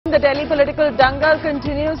The Delhi political dangle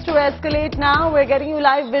continues to escalate now. We're getting you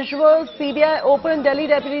live visuals. CBI opened Delhi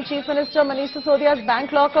Deputy Chief Minister Manish Sisodia's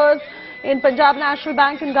bank lockers in Punjab National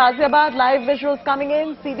Bank in Ghaziabad. Live visuals coming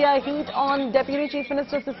in. CBI heat on Deputy Chief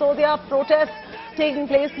Minister Sisodia. Protests taking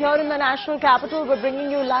place here in the national capital. We're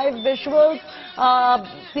bringing you live visuals.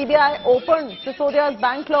 CBI opened Sisodia's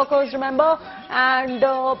bank lockers, remember, and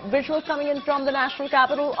visuals coming in from the national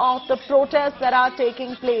capital of the protests that are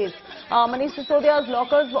taking place. Manish Sisodia's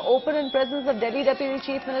lockers were opened in presence of Delhi Deputy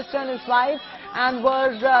Chief Minister and his wife and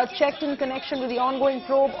were checked in connection with the ongoing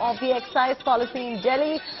probe of the excise policy in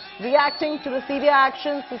Delhi. Reacting to the CBI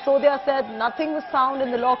actions, Sisodia said nothing was found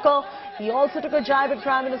in the locker. He also took a jibe at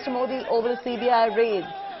Prime Minister Modi over the CBI raid.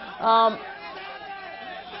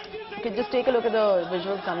 You can just take a look at the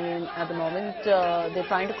visuals coming in at the moment. They're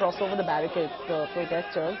trying to cross over the barricades, the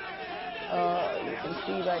protesters. You can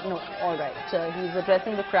see right, no, all right. He's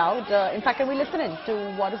addressing the crowd. In fact, can we listen in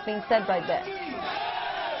to what is being said right there?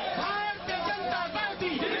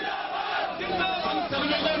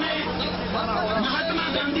 Mahatma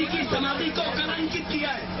Gandhi की समाधि को कलंकित किया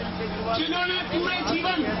है, जिन्होंने पूरे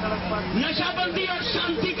जीवन नशाबंदी और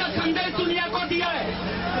शांति का संदेश दुनिया को दिया है।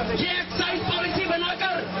 ये एक्साइज पॉलिसी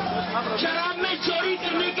बनाकर शराब में चोरी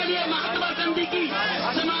करने के लिए महात्मा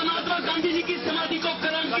गांधी जी की समाधि को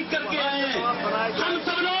कलंकित करके आए हैं। हम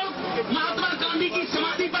सब लोग महात्मा गांधी की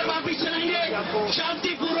समाधि पर वापिस चलेंगे,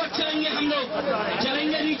 शांतिपूर्वक चलेंगे। हम लोग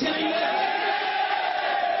चलेंगे, नहीं चलेंगे।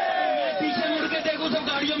 पीछे मुड़ के देखो तो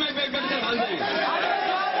गाड़ियों में बैठ कर भाग जाएंगे।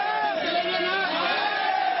 चलेंगे ना?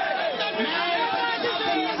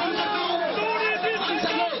 हम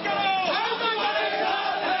सब लोग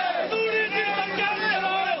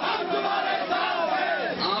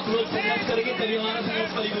आप लोग संघर्ष करेंगे तभी हमारा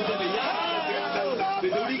संघर्ष मजबूत है भैया।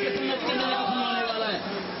 बिदूड़ी के संघर्ष करने को सुनाने वाला है।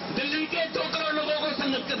 दिल्ली के 2 करोड़ लोगों को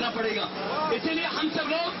संघर्ष करना पड़ेगा। इसीलिए हम सब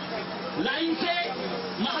लोग लाइन से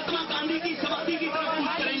महात्मा गांधी की समाधि की तरफ कूच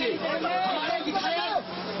करेंगे। हमारे विधायक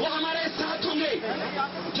वो हमारे साथ होंगे।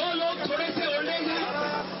 जो लोग थोड़े से ओल्डेज हैं,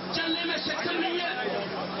 चलने में सक्षम नहीं है,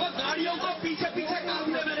 वो गाड़ियों को पीछे पीछे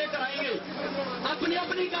काफले में लेकर आएंगे। अपनी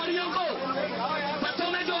अपनी गाड़ियों को बसों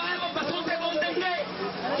में जो है वो बसों से बोल देंगे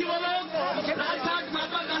कि वो लोग राजघाट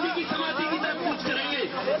महात्मा गांधी की समाधि की तरफ कूच करेंगे।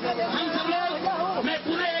 हम सब लोग, मैं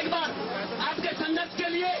पूरे एक बार आपके संघर्ष के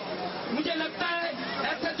लिए, मुझे लगता है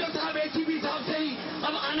एसएचओ साहब, एसीपी साहब से ही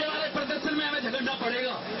अब आने वाले प्रदर्शन में हमें झगड़ना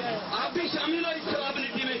पड़ेगा। आप भी शामिल हो इस शराब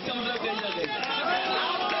नीति में। इसका मतलब कहीं जाके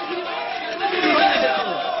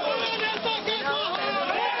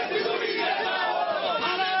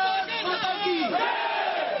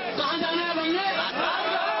कहाँ जाना है हमने,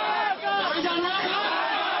 कहाँ जाना है?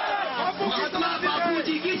 महात्मा बापू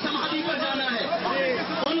जी की समाधि पर जाना है।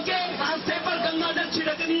 उनके रास्ते पर गंगा जल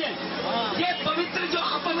छिड़कनी है। ये पवित्र जो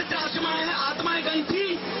अपवित्र आत्माएं गई थी,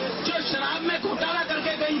 जो शराब में घोटाला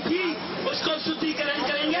करके गई थी, उसको शुद्धिकरण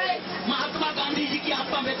करेंगे। महात्मा गांधी जी की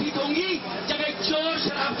आत्मा व्यतीत होंगी जब एक चोर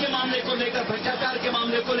शराब के मामले को लेकर, भ्रष्टाचार के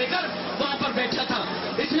मामले को लेकर वहां पर बैठा था।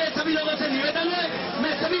 इसलिए सभी लोगों से निवेदन है,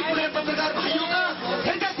 मैं सभी पूरे पत्रकार भाइयों का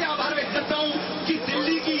हृदय से आभार व्यक्त करता हूं कि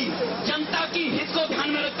दिल्ली की जनता की हित को ध्यान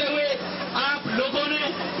में रखते हुए आप लोगों ने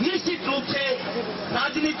निश्चित रूप से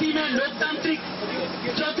राजनीति में लोकतांत्रिक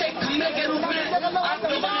चौथे खंभे के रूप में आप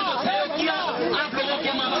लोगों ने जो सहयोग किया, आप लोगों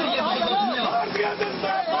के मामले में बहुत बहुत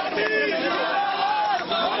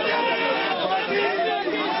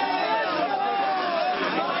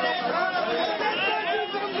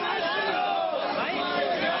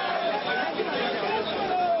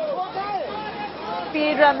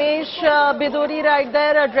Ramesh Biduri right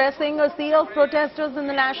there addressing a sea of protesters in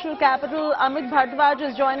the national capital. Amit Bharadwaj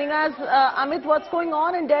is joining us. Amit, what's going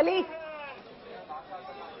on in Delhi?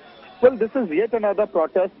 Well, this is yet another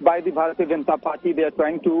protest by the Bharatiya Janata Party. They are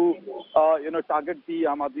trying to, target the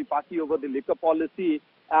Aam Aadmi Party over the liquor policy.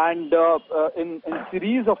 And in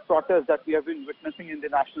series of protests that we have been witnessing in the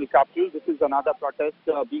national capital, this is another protest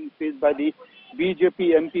being faced by the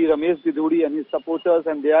BJP MP Ramesh Biduri and his supporters,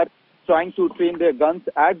 and they are trying to train their guns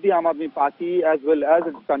at the Aam Aadmi Party as well as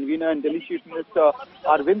its convener and Delhi Chief Minister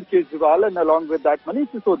Arvind Kejriwal, and along with that Manish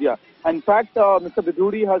Sisodia. In fact, Mr.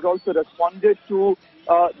 Biduri has also responded to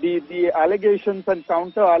the allegations and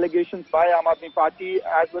counter allegations by Aam Aadmi Party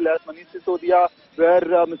as well as Manish Sisodia, where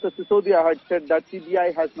Mr. Sisodia had said that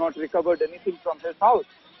CBI has not recovered anything from his house.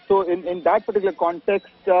 So in that particular context,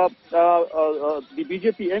 the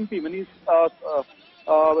BJP MP Manish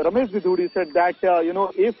Ramesh Biduri said that,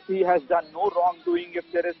 if he has done no wrongdoing, if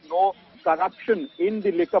there is no corruption in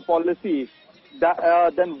the liquor policy,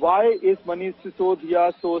 then why is Manish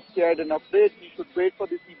Sisodia so scared and afraid? He should wait for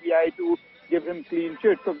the CBI to give him clean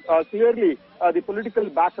chit. So clearly, the political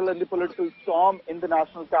battle and the political storm in the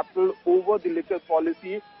national capital over the liquor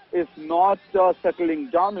policy is not settling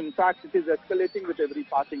down. In fact, it is escalating with every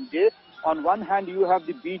passing day. On one hand, you have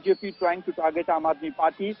the BJP trying to target Aam Aadmi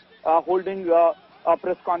Party, holding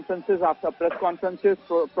press conferences after press conferences.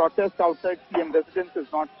 Protests outside CM residence is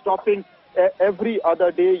not stopping. Every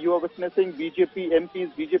other day, you are witnessing BJP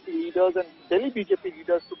MPs, BJP leaders, and Delhi BJP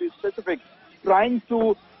leaders, to be specific, trying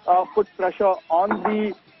to put pressure on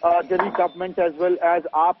the Delhi government as well as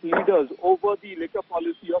AAP leaders over the liquor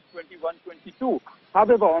policy of 21-22.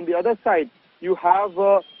 However, on the other side, you have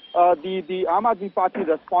the Aam Aadmi Party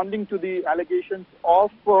responding to the allegations of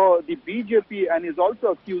the BJP and is also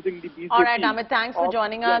accusing the BJP. All right, Amit, thanks for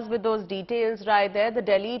joining us with those details right there. The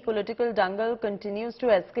Delhi political dangle continues to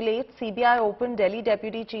escalate. CBI opened Delhi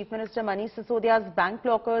Deputy Chief Minister Manish Sisodia's bank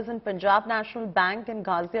lockers in Punjab National Bank in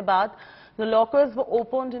Ghaziabad. The lockers were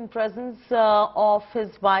opened in presence of his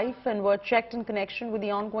wife and were checked in connection with the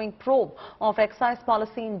ongoing probe of excise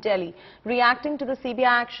policy in Delhi. Reacting to the CBI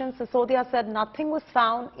action, Sisodia said nothing was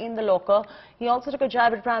found in the locker. He also took a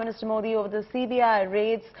jab at Prime Minister Modi over the CBI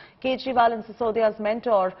raids. Kejriwal and Sisodia's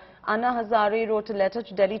mentor, Anna Hazare, wrote a letter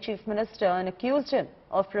to Delhi Chief Minister and accused him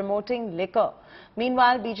of promoting liquor.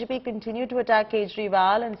 Meanwhile, BJP continued to attack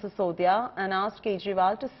Kejriwal and Sisodia and asked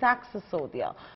Kejriwal to sack Sisodia.